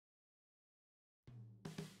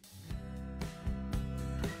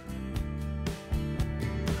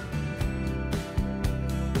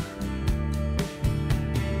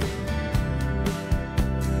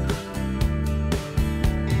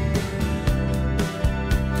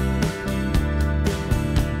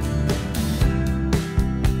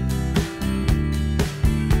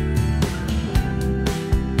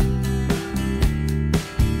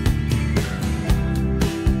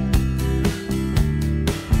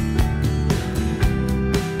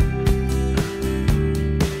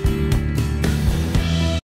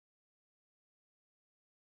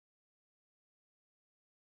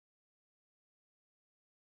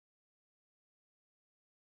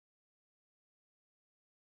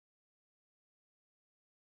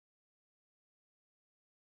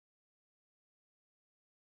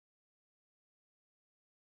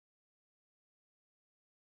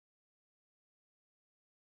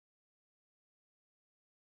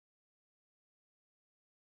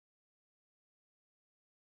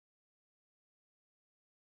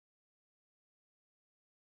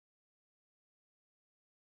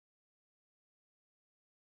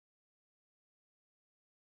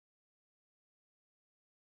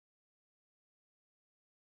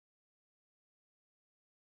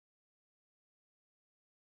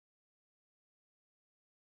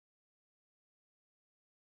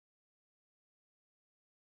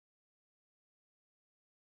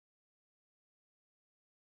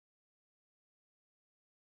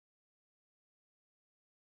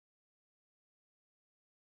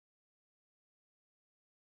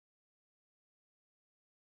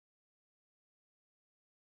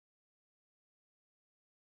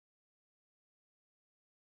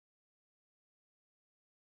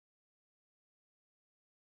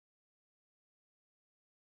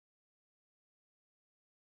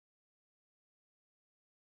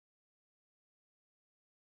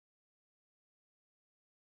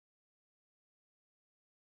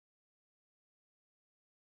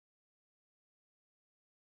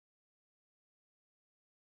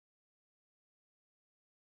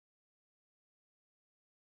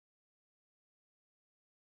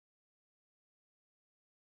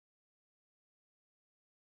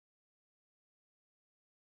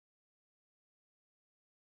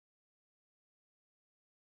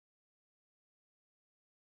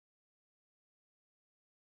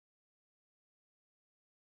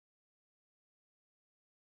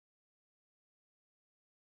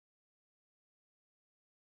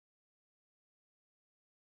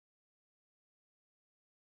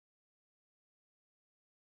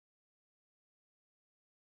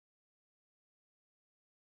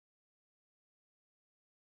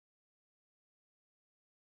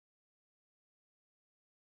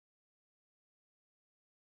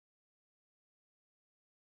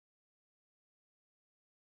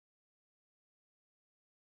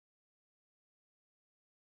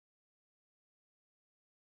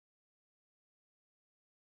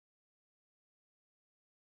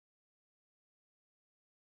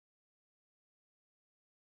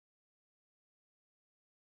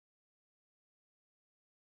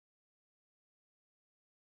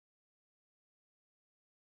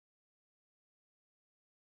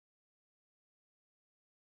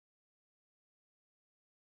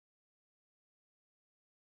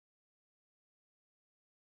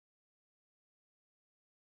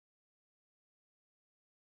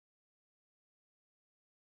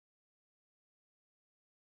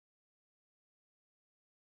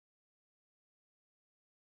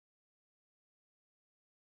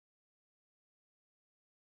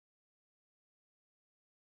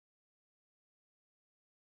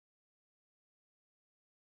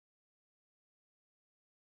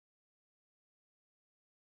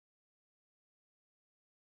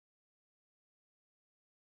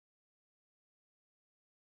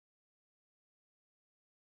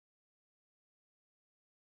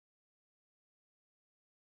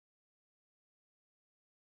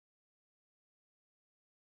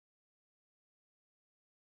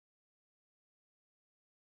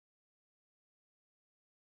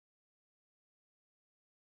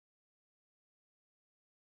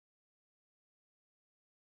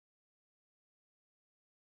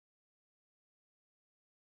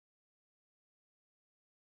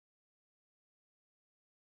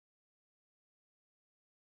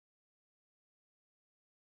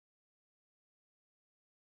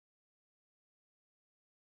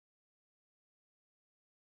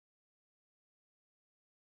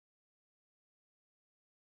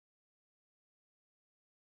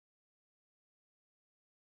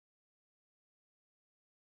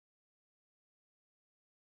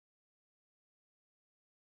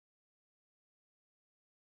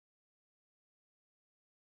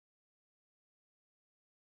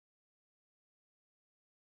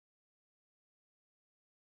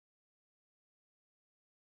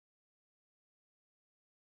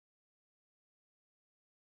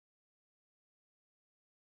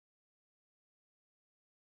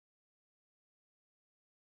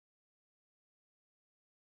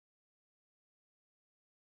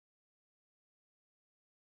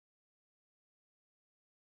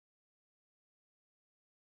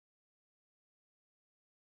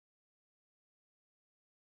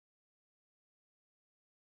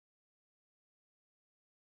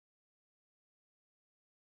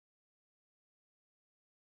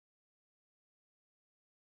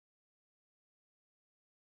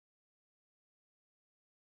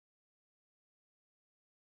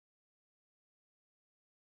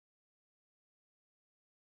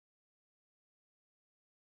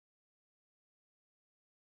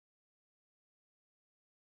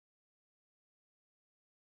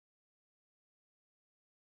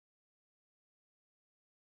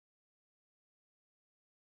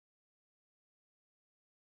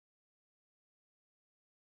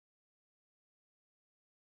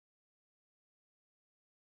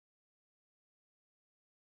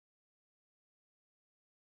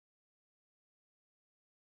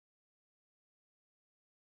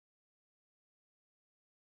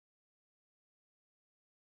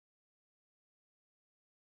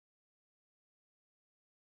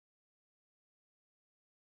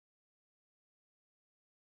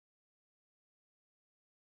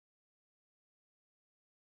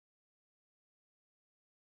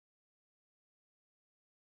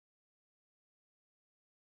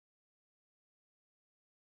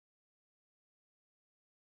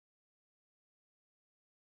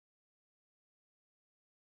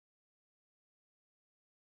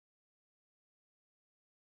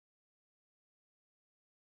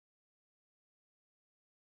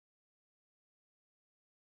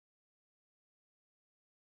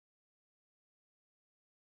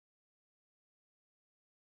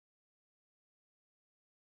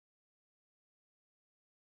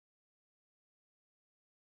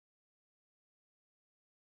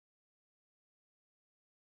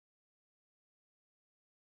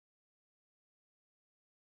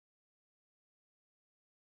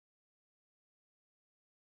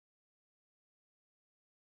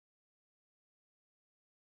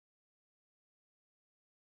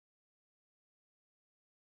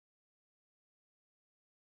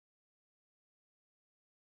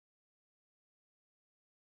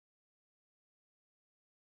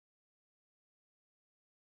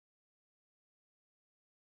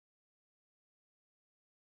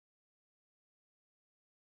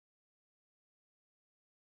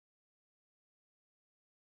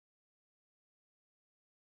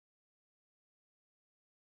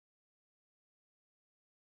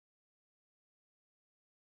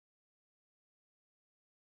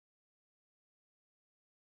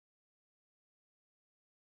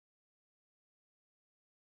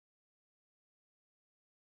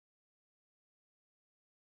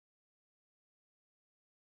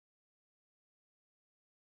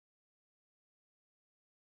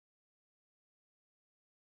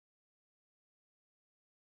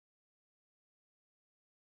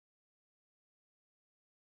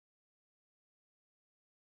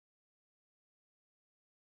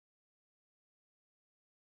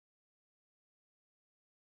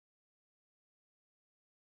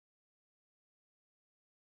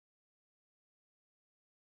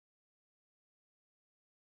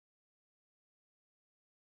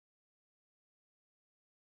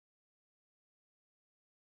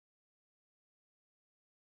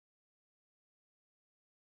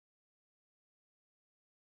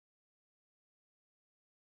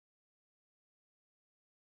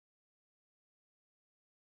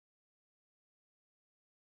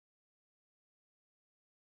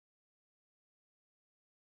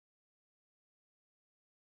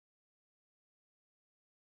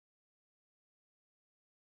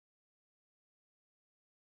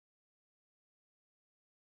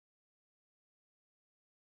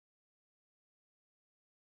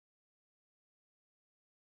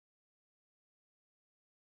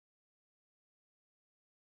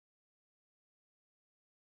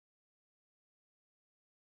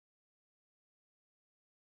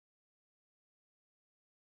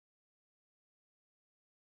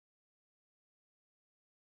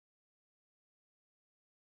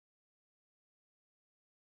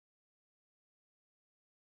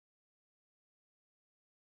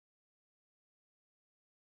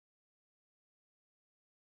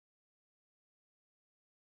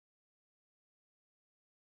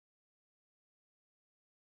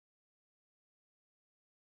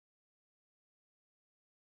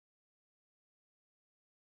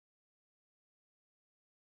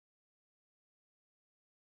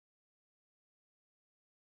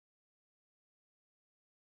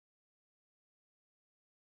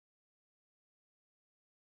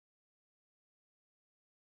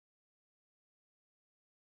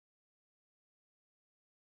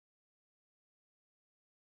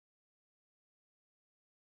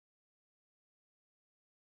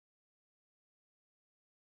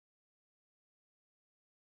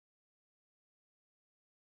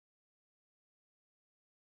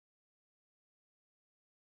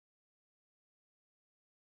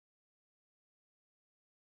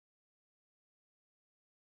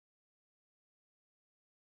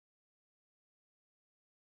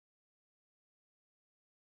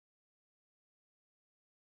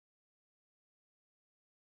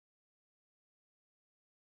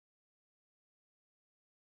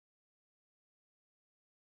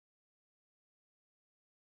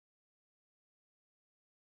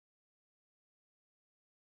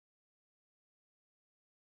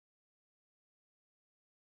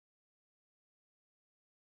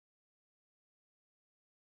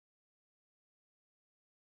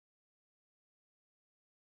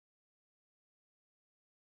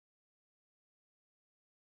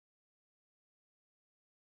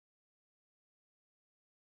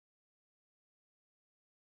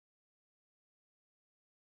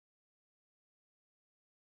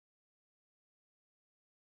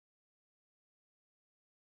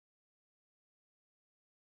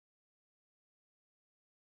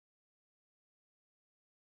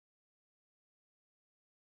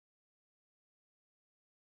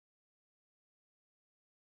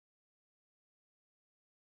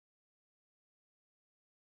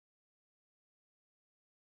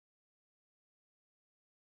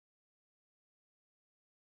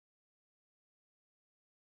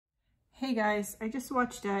Hey guys, I just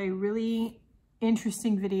watched a really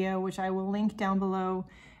interesting video, which I will link down below.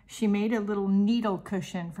 She made a little needle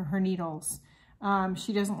cushion for her needles.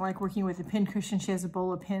 She doesn't like working with a pin cushion. She has a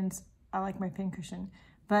bowl of pins. I like my pin cushion,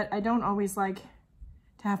 but I don't always like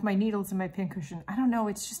to have my needles in my pin cushion. I don't know,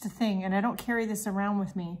 it's just a thing, and I don't carry this around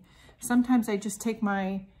with me. Sometimes I just take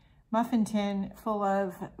my muffin tin full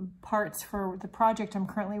of parts for the project I'm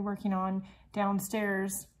currently working on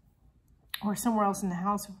downstairs or somewhere else in the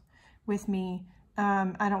house with me.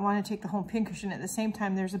 I don't want to take the whole pin cushion. At the same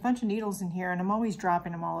time, there's a bunch of needles in here and I'm always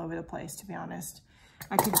dropping them all over the place, to be honest.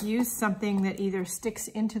 I could use something that either sticks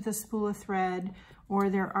into the spool of thread, or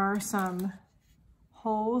there are some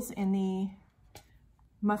holes in the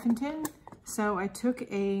muffin tin. So I took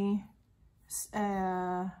a,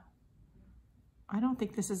 I don't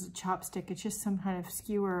think this is a chopstick. It's just some kind of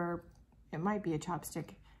skewer. It might be a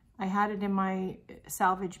chopstick. I had it in my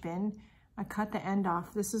salvage bin. I cut the end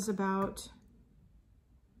off. This is about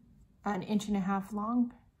 1.5 inches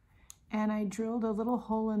long, and I drilled a little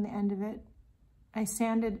hole in the end of it. I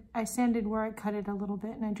sanded where I cut it a little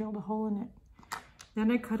bit, and I drilled a hole in it. Then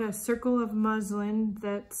I cut a circle of muslin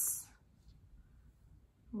that's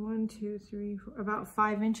 1, 2, 3, 4, about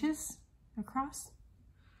 5 inches across.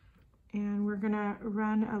 And we're gonna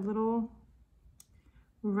run a little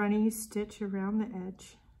runny stitch around the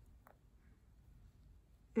edge.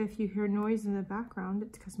 If you hear noise in the background,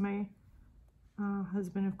 it's because my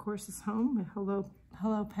husband, of course, is home.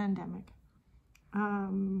 Hello pandemic.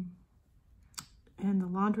 And the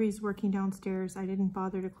laundry's working downstairs. I didn't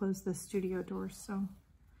bother to close the studio doors, so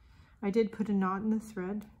I did put a knot in the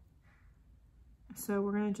thread. So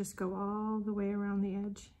we're gonna just go all the way around the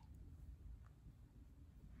edge.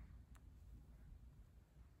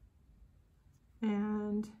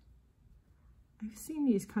 And I've seen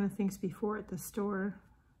these kind of things before at the store.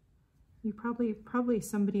 You probably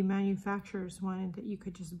somebody manufactures one that you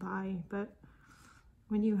could just buy, but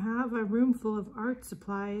when you have a room full of art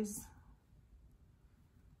supplies,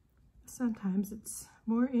 sometimes it's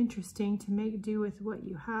more interesting to make do with what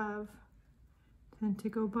you have than to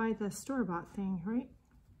go buy the store-bought thing, right?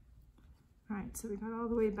 All right, so we got all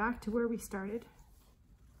the way back to where we started.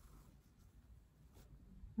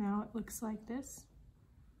 Now it looks like this.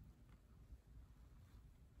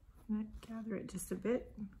 I'm gonna gather it just a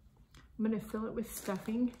bit. I'm gonna fill it with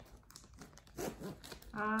stuffing.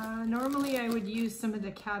 Normally I would use some of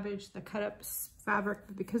the cabbage, the cut up fabric,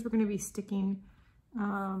 but because we're gonna be sticking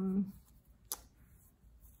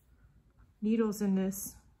needles in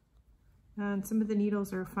this, and some of the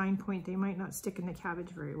needles are fine point, they might not stick in the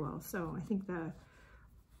cabbage very well. So I think the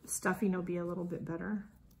stuffing will be a little bit better.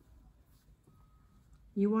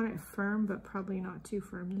 You want it firm, but probably not too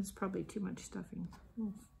firm. This is probably too much stuffing.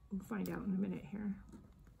 We'll find out in a minute here.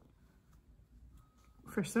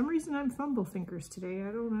 For some reason, I'm fumble fingers today.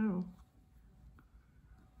 I don't know.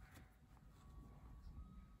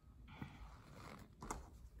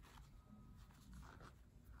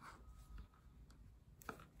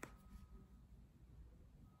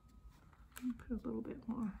 Put a little bit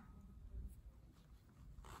more.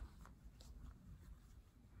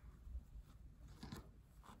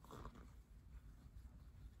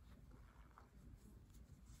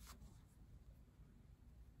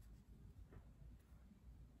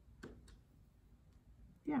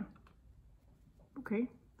 Yeah, okay,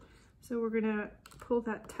 so we're gonna pull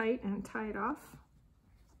that tight and tie it off.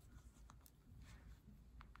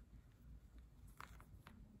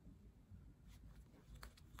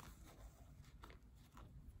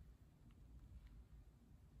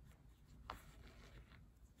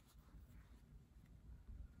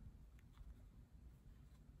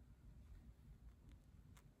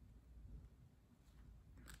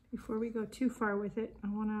 Before we go too far with it, I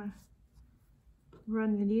wanna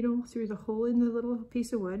run the needle through the hole in the little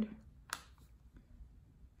piece of wood.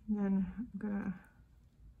 And then I'm gonna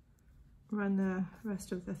run the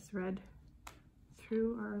rest of the thread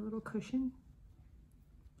through our little cushion.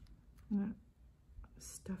 I'm gonna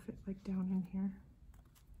stuff it like down in here.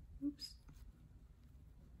 Oops.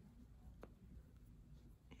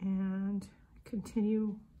 And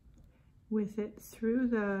continue with it through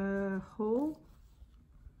the hole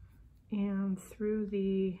and through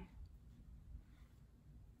the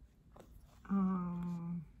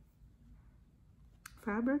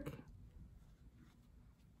fabric.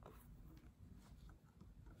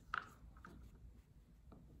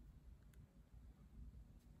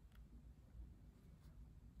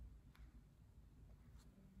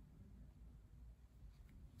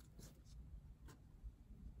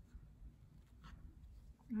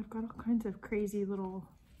 I've got all kinds of crazy little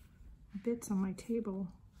bits on my table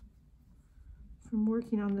from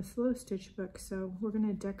working on the Slow Stitch book, so we're going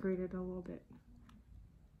to decorate it a little bit.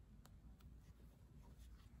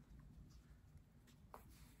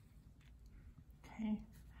 Okay,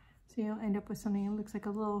 so you'll end up with something that looks like a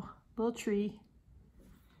little tree.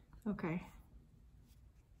 Okay,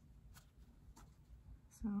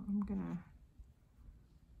 so I'm gonna,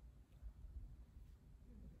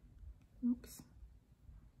 oops.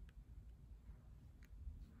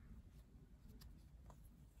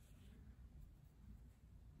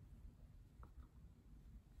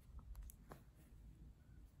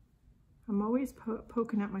 I'm always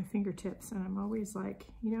poking at my fingertips, and I'm always like,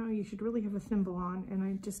 you know, you should really have a thimble on, and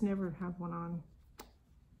I just never have one on.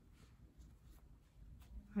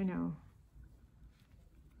 I know.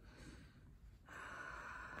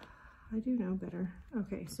 I do know better.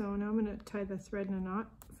 Okay, so now I'm gonna tie the thread in a knot.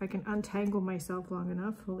 If I can untangle myself long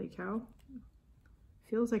enough, holy cow.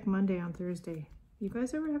 Feels like Monday on Thursday. You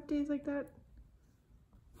guys ever have days like that?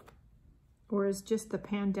 Or is just the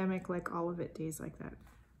pandemic, like all of it, days like that?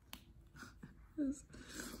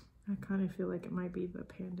 I kind of feel like it might be the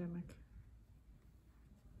pandemic.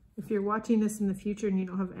 If you're watching this in the future and you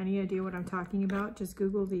don't have any idea what I'm talking about, just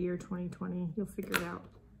Google the year 2020. You'll figure it out.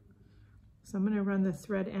 So I'm going to run the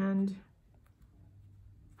thread end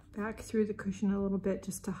back through the cushion a little bit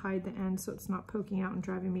just to hide the end so it's not poking out and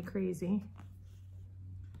driving me crazy.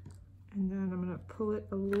 And then I'm going to pull it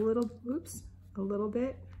a little, oops, a little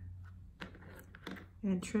bit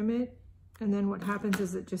and trim it. And then what happens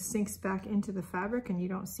is it just sinks back into the fabric and you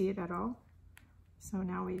don't see it at all. So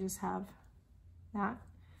now we just have that.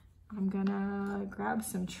 I'm gonna grab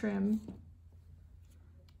some trim,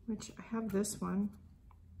 which I have this one,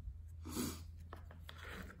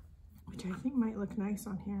 which I think might look nice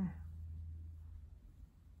on here.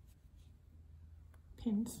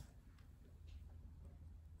 Pins.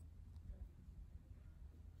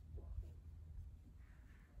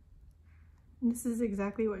 And this is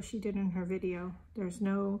exactly what she did in her video. There's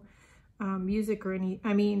no music or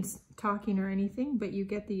talking or anything, but you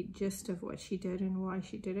get the gist of what she did and why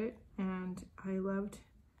she did it. And I loved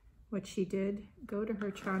what she did. Go to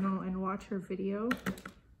her channel and watch her video.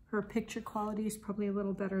 Her picture quality is probably a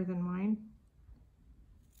little better than mine.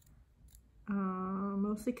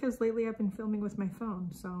 Mostly because lately I've been filming with my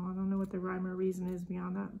phone, so I don't know what the rhyme or reason is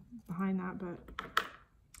behind that, but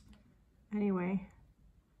anyway.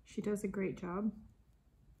 She does a great job.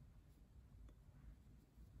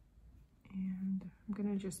 And I'm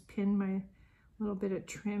gonna just pin my little bit of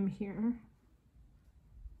trim here.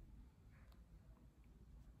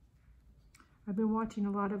 I've been watching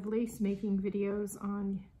a lot of lace making videos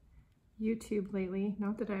on YouTube lately.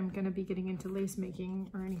 Not that I'm gonna be getting into lace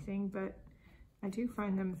making or anything, but I do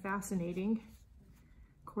find them fascinating.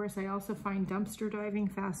 Of course, I also find dumpster diving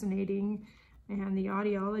fascinating, and the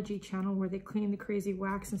Audiology channel where they clean the crazy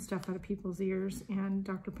wax and stuff out of people's ears, and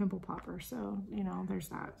Dr. Pimple Popper. So, you know, there's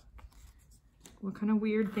that. What kind of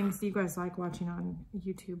weird things do you guys like watching on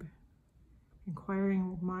YouTube?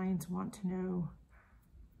 Inquiring minds want to know.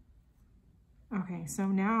 Okay, so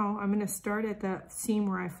now I'm gonna start at the seam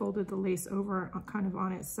where I folded the lace over kind of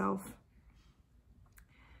on itself.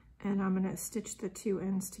 And I'm gonna stitch the two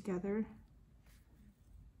ends together.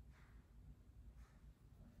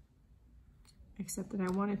 Except that I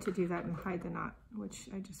wanted to do that and hide the knot, which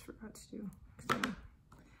I just forgot to do. So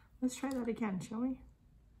let's try that again, shall we?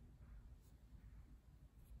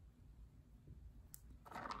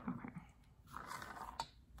 Okay.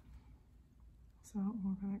 So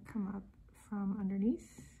we're going to come up from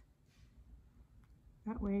underneath.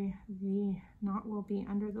 That way the knot will be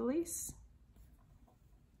under the lace.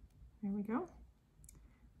 There we go.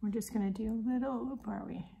 We're just going to do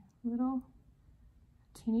little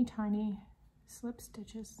teeny tiny slip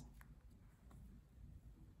stitches.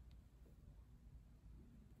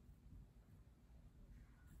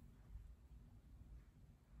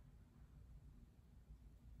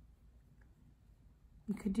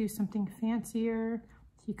 You could do something fancier.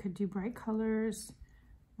 You could do bright colors.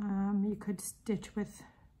 You could stitch with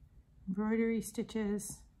embroidery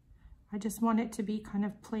stitches. I just want it to be kind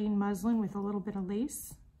of plain muslin with a little bit of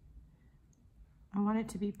lace. I want it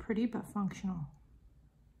to be pretty but functional.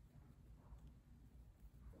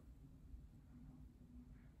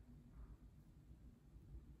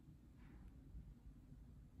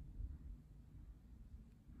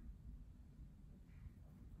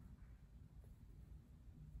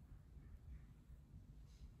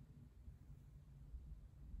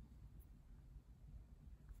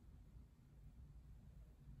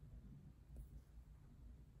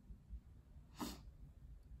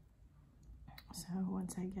 So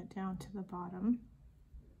once I get down to the bottom,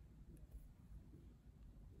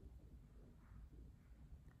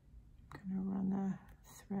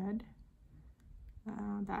 thread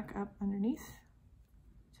back up underneath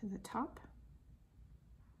to the top.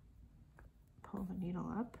 Pull the needle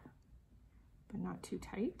up, but not too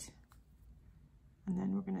tight. And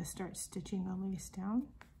then we're going to start stitching the lace down.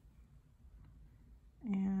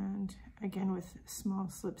 And again with small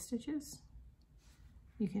slip stitches.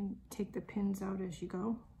 You can take the pins out as you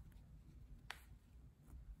go.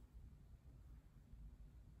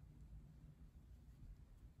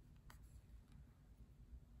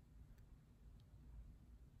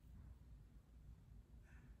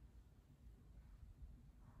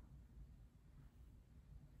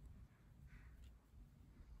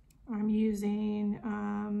 I'm using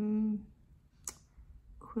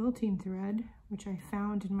quilting thread, which I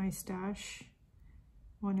found in my stash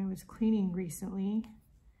when I was cleaning recently,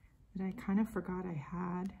 that I kind of forgot I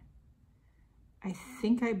had. I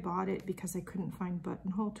think I bought it because I couldn't find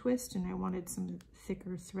buttonhole twist and I wanted some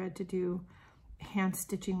thicker thread to do hand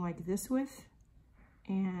stitching like this with,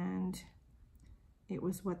 and it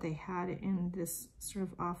was what they had in this sort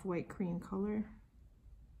of off-white cream color,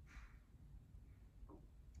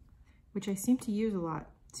 which I seem to use a lot.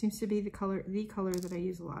 It seems to be the color that I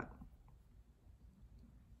use a lot.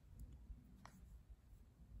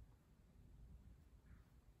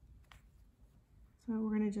 So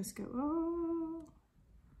we're gonna just go all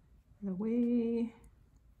the way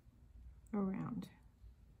around.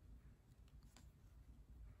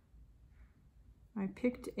 I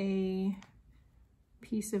picked a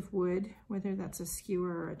piece of wood, whether that's a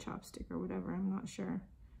skewer or a chopstick or whatever, I'm not sure,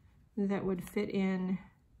 that would fit in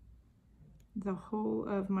the whole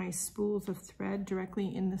of my spools of thread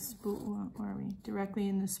directly in the spool. Where are we? Directly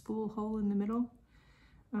in the spool hole in the middle.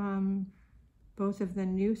 Both of the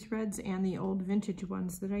new threads and the old vintage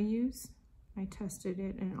ones that I use. I tested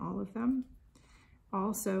it in all of them.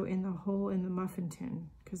 Also in the hole in the muffin tin,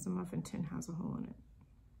 because the muffin tin has a hole in it,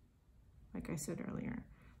 like I said earlier.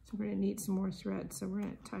 So we're going to need some more thread. So we're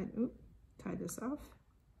going to tie this off.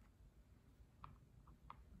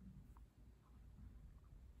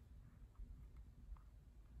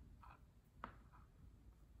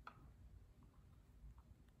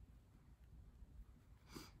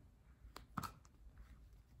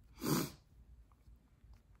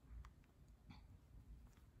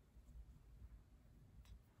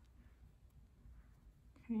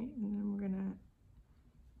 Okay, and then we're gonna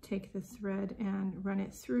take the thread and run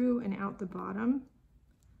it through and out the bottom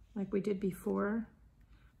like we did before.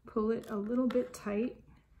 Pull it a little bit tight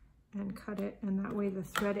and cut it, and that way the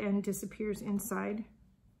thread end disappears inside.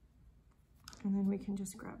 And then we can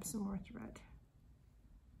just grab some more thread.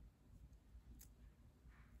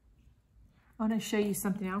 I want to show you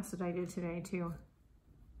something else that I did today too.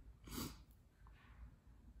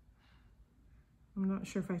 I'm not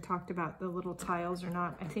sure if I talked about the little tiles or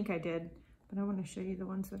not. I think I did, but I want to show you the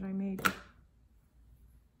ones that I made.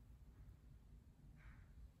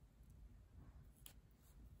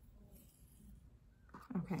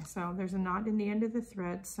 Okay, so there's a knot in the end of the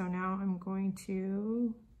thread. So now I'm going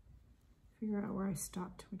to figure out where I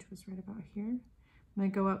stopped, which was right about here. I'm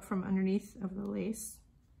going to go up from underneath of the lace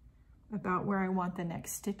about where I want the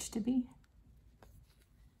next stitch to be.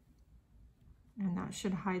 And that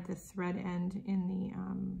should hide the thread end in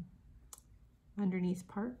the underneath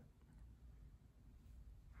part.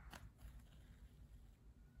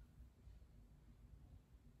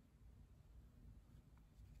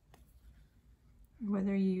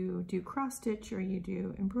 Whether you do cross stitch or you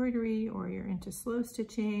do embroidery or you're into slow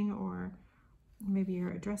stitching or maybe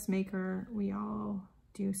you're a dressmaker, we all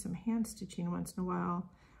do some hand stitching once in a while.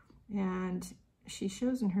 And she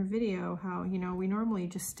shows in her video how, you know, we normally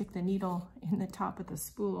just stick the needle in the top of the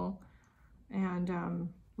spool, and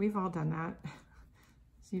we've all done that.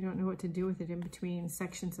 So you don't know what to do with it in between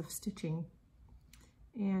sections of stitching.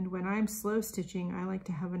 And when I'm slow stitching, I like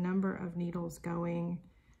to have a number of needles going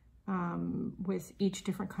with each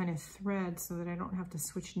different kind of thread so that I don't have to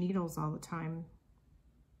switch needles all the time.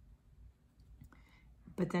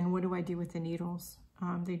 But then what do I do with the needles?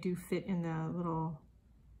 They do fit in the little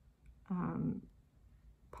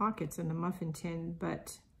pockets in the muffin tin,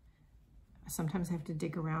 but sometimes I have to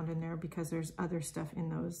dig around in there because there's other stuff in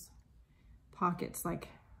those pockets, like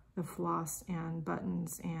the floss and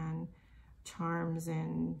buttons and charms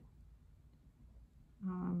and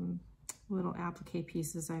little applique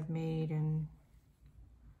pieces I've made, and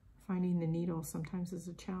finding the needle sometimes is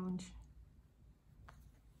a challenge.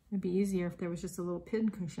 It'd be easier if there was just a little pin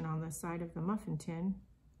cushion on the side of the muffin tin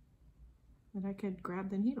that I could grab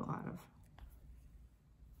the needle out of.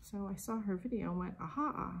 So I saw her video and went,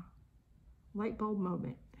 aha, light bulb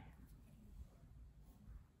moment.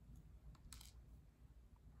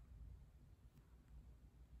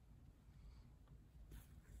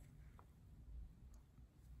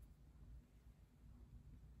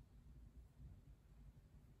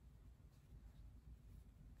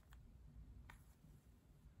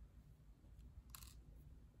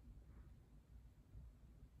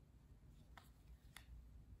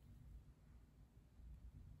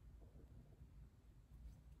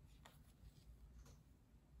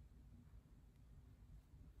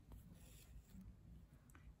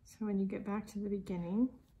 So when you get back to the beginning,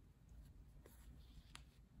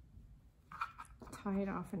 tie it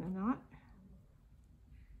off in a knot.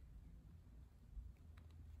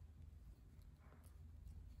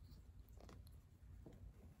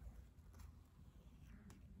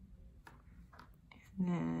 And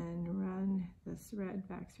then run the thread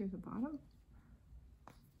back through the bottom.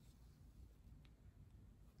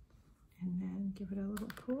 And then give it a little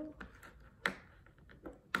pull.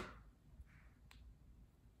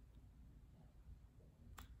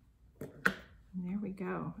 And there we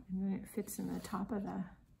go. And then it fits in the top of the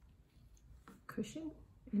cushion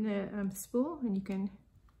in the spool, and you can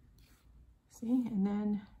see, and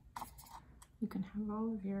then you can have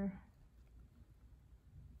all of your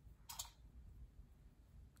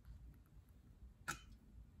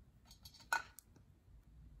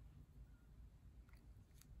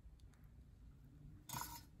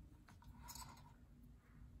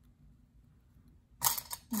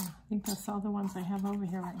I think that's all the ones I have over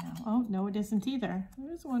here right now. Oh, no, it isn't either.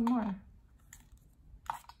 There's one more.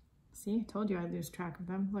 See, I told you I'd lose track of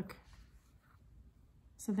them. Look.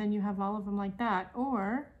 So then you have all of them like that,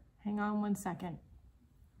 or, hang on one second.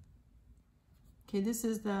 Okay, this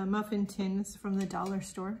is the muffin tins from the dollar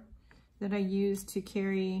store that I use to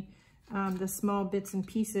carry the small bits and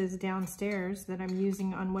pieces downstairs that I'm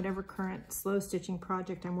using on whatever current slow stitching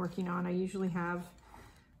project I'm working on. I usually have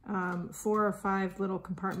 4 or 5 little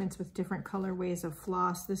compartments with different colorways of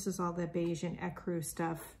floss. This is all the beige and ecru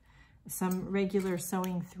stuff. Some regular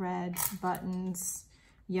sewing thread, buttons,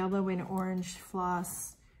 yellow and orange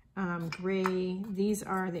floss, gray. These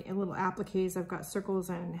are the little appliques. I've got circles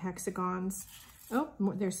and hexagons. Oh,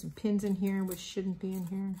 there's some pins in here, which shouldn't be in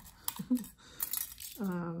here.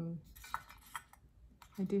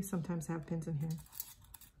 I do sometimes have pins in here.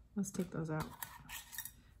 Let's take those out.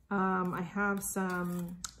 I have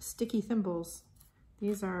some sticky thimbles.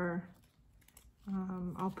 These are,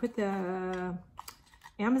 I'll put the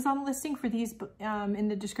Amazon listing for these in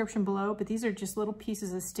the description below, but these are just little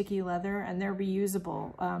pieces of sticky leather, and they're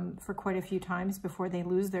reusable for quite a few times before they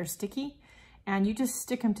lose their sticky. And you just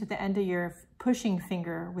stick them to the end of your pushing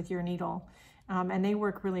finger with your needle, and they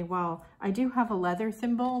work really well. I do have a leather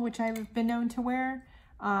thimble, which I've been known to wear,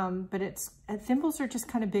 but thimbles are just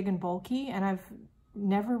kind of big and bulky, and I've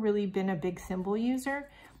never really been a big thimble user.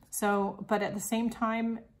 So, but at the same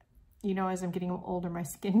time, you know, as I'm getting older, my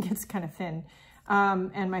skin gets kind of thin,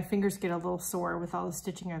 and my fingers get a little sore with all the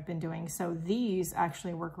stitching I've been doing. So these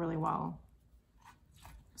actually work really well.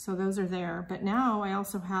 So those are there. But now I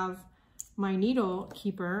also have my needle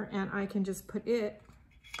keeper, and I can just put it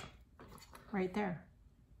right there.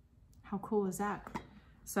 How cool is that?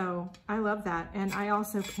 So I love that. And I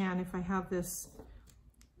also can, if I have this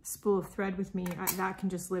spool of thread with me, that can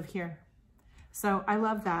just live here. So I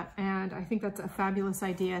love that, and I think that's a fabulous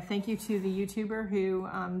idea. Thank you to the YouTuber who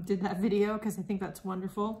did that video, because I think that's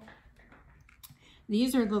wonderful.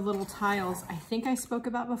 These are the little tiles I think I spoke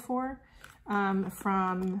about before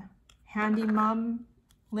from Handy Mom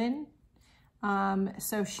Lynn.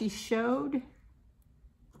 So she showed,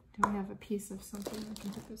 do I have a piece of something? I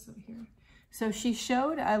can put this up here. So she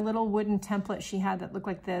showed a little wooden template she had that looked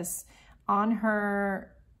like this. On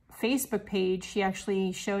her Facebook page, she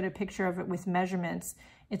actually showed a picture of it with measurements.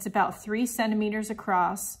 It's about 3 centimeters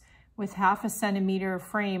across with 1/2 centimeter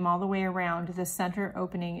frame all the way around. The center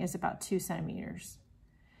opening is about 2 centimeters.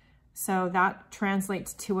 So that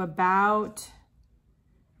translates to about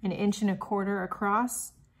 1 1/4 inches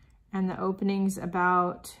across, and the opening's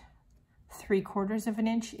about 3/4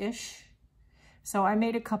 inch-ish. So I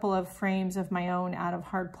made a couple of frames of my own out of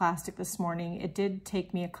hard plastic this morning. It did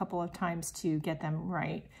take me a couple of times to get them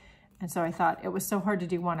right. And so I thought, it was so hard to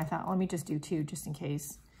do one, I thought, let me just do 2 just in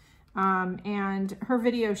case. And her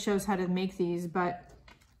video shows how to make these, but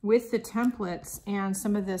with the templates and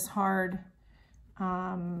some of this hard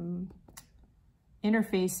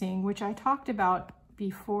interfacing, which I talked about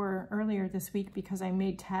before earlier this week because I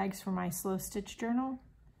made tags for my slow stitch journal.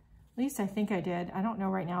 At least I think I did. I don't know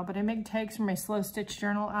right now, but I made tags for my slow stitch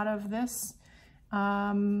journal out of this.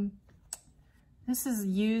 This is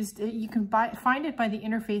used, you can find it by the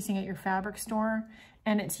interfacing at your fabric store,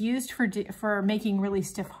 and it's used for making really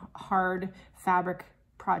stiff, hard fabric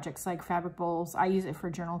projects like fabric bowls. I use it for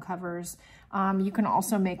journal covers. You can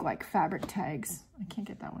also make like fabric tags. I can't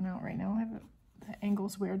get that one out right now. The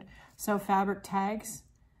angle's weird. So fabric tags,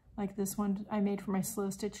 like this one I made for my slow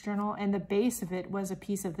stitch journal, and the base of it was a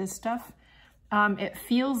piece of this stuff. It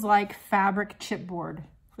feels like fabric chipboard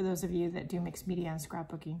for those of you that do mixed media and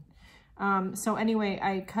scrapbooking. So anyway,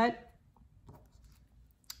 I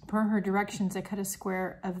per her directions, I cut a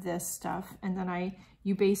square of this stuff, and then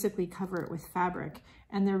you basically cover it with fabric.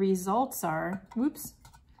 And the results are, whoops,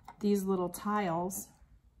 these little tiles,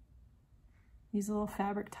 these little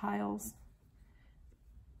fabric tiles,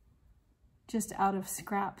 just out of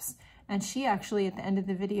scraps. And she actually, at the end of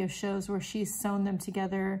the video, shows where she's sewn them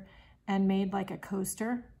together and made like a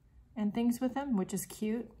coaster and things with them, which is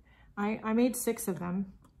cute. I made 6 of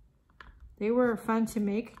them. They were fun to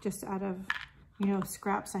make just out of, you know,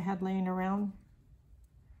 scraps I had laying around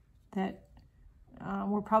that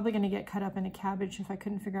were probably going to get cut up into cabbage if I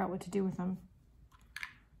couldn't figure out what to do with them.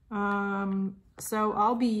 So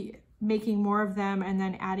I'll be making more of them and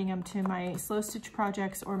then adding them to my slow stitch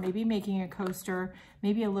projects, or maybe making a coaster,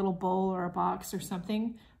 maybe a little bowl or a box or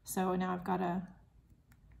something. So now I've got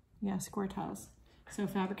square tiles, so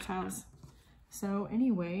fabric tiles. So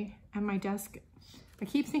anyway, at my desk, I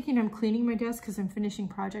keep thinking I'm cleaning my desk because I'm finishing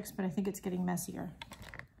projects, but I think it's getting messier.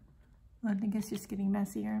 I think it's just getting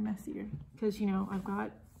messier and messier because, you know, I've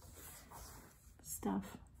got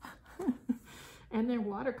stuff and there are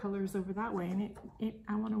watercolors over that way, and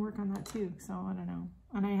I want to work on that too. So I don't know.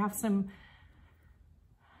 And I have some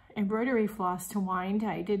embroidery floss to wind.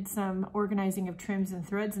 I did some organizing of trims and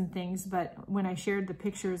threads and things, but when I shared the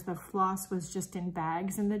pictures, the floss was just in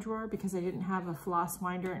bags in the drawer because I didn't have a floss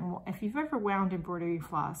winder. And if you've ever wound embroidery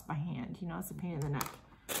floss by hand, you know, it's a pain in the neck.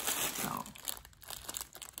 So,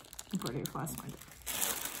 embroidery floss winder.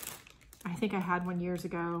 I think I had one years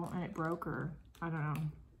ago and it broke, or I don't know.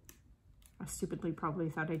 I stupidly probably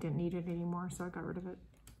thought I didn't need it anymore, so I got rid of it.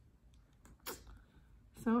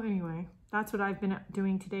 So anyway, that's what I've been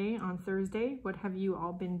doing today on Thursday. What have you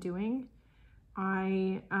all been doing?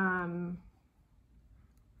 I am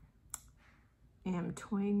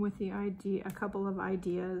toying with a couple of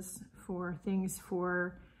ideas for things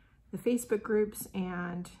for the Facebook groups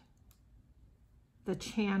and the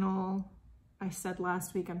channel. I said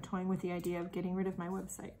last week I'm toying with the idea of getting rid of my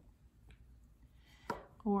website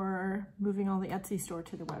or moving all the Etsy store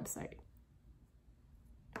to the website,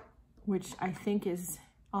 which I think is,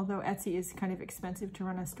 although Etsy is kind of expensive to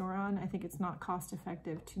run a store on, I think it's not cost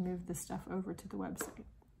effective to move the stuff over to the website.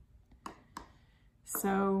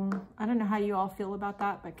 So I don't know how you all feel about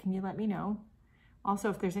that, but can you let me know?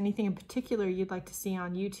 Also, if there's anything in particular you'd like to see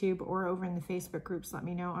on YouTube or over in the Facebook groups, let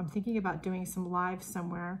me know. I'm thinking about doing some lives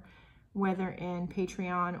somewhere, whether in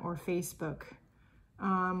Patreon or Facebook,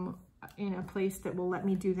 in a place that will let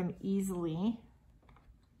me do them easily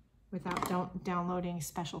without downloading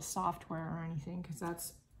special software or anything, because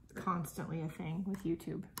that's constantly a thing with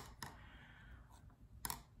YouTube.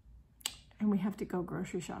 And we have to go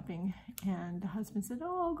grocery shopping, and the husband said,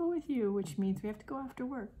 oh, I'll go with you, which means we have to go after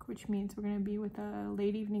work, which means we're going to be with a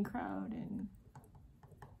late evening crowd, and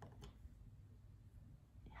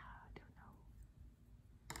yeah, I don't know.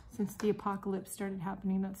 Since the apocalypse started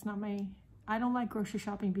happening, that's not my, I don't like grocery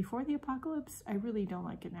shopping before the apocalypse. I really don't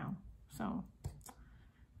like it now. So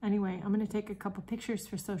anyway, I'm going to take a couple pictures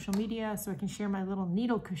for social media so I can share my little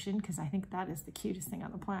needle cushion, because I think that is the cutest thing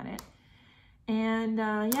on the planet. And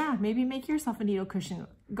yeah, maybe make yourself a needle cushion.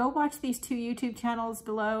 Go watch these 2 YouTube channels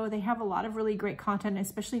below. They have a lot of really great content,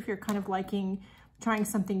 especially if you're kind of liking trying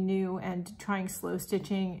something new and trying slow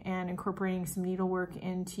stitching and incorporating some needlework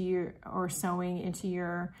into your, or sewing into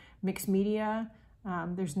your mixed media.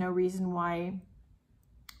 There's no reason why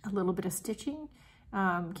a little bit of stitching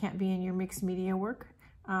can't be in your mixed media work,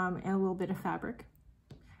 and a little bit of fabric.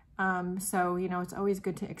 So, you know, it's always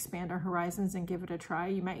good to expand our horizons and give it a try.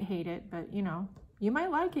 You might hate it, but you know, you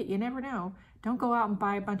might like it. You never know. Don't go out and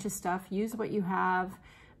buy a bunch of stuff. Use what you have.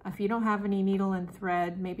 If you don't have any needle and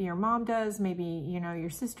thread, maybe your mom does, maybe, you know, your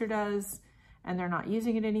sister does, and they're not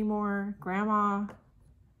using it anymore. Grandma,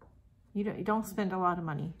 you don't spend a lot of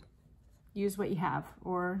money. Use what you have,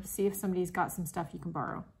 or see if somebody's got some stuff you can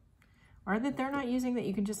borrow, or that they're not using that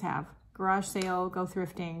you can just have. Garage sale, go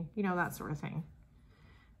thrifting, you know, that sort of thing.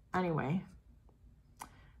 Anyway,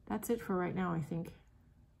 that's it for right now, I think.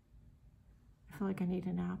 I feel like I need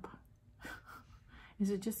a nap. Is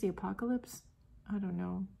it just the apocalypse? I don't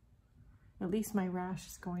know. At least my rash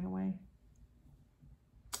is going away.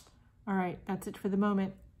 All right, that's it for the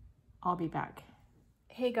moment. I'll be back.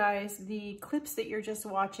 Hey guys, the clips that you're just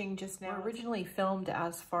watching just now were originally filmed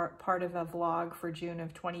as part of a vlog for June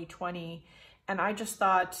of 2020. And I just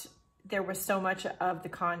thought there was so much of the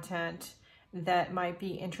content that might be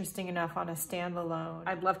interesting enough on a standalone.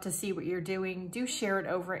 I'd love to see what you're doing. Do share it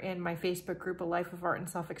over in my Facebook group, A Life of Art and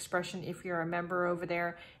Self-Expression, if you're a member over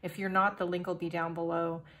there. If you're not, the link will be down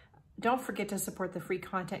below. Don't forget to support the free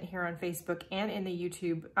content here on Facebook and in the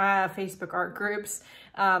YouTube, Facebook art groups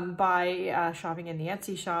by shopping in the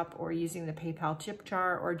Etsy shop or using the PayPal tip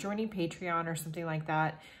jar or joining Patreon or something like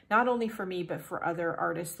that. Not only for me, but for other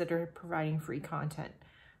artists that are providing free content.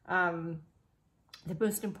 The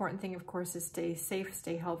most important thing, of course, is stay safe,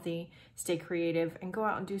 stay healthy, stay creative, and go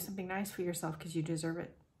out and do something nice for yourself because you deserve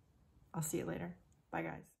it. I'll see you later. Bye,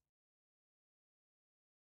 guys.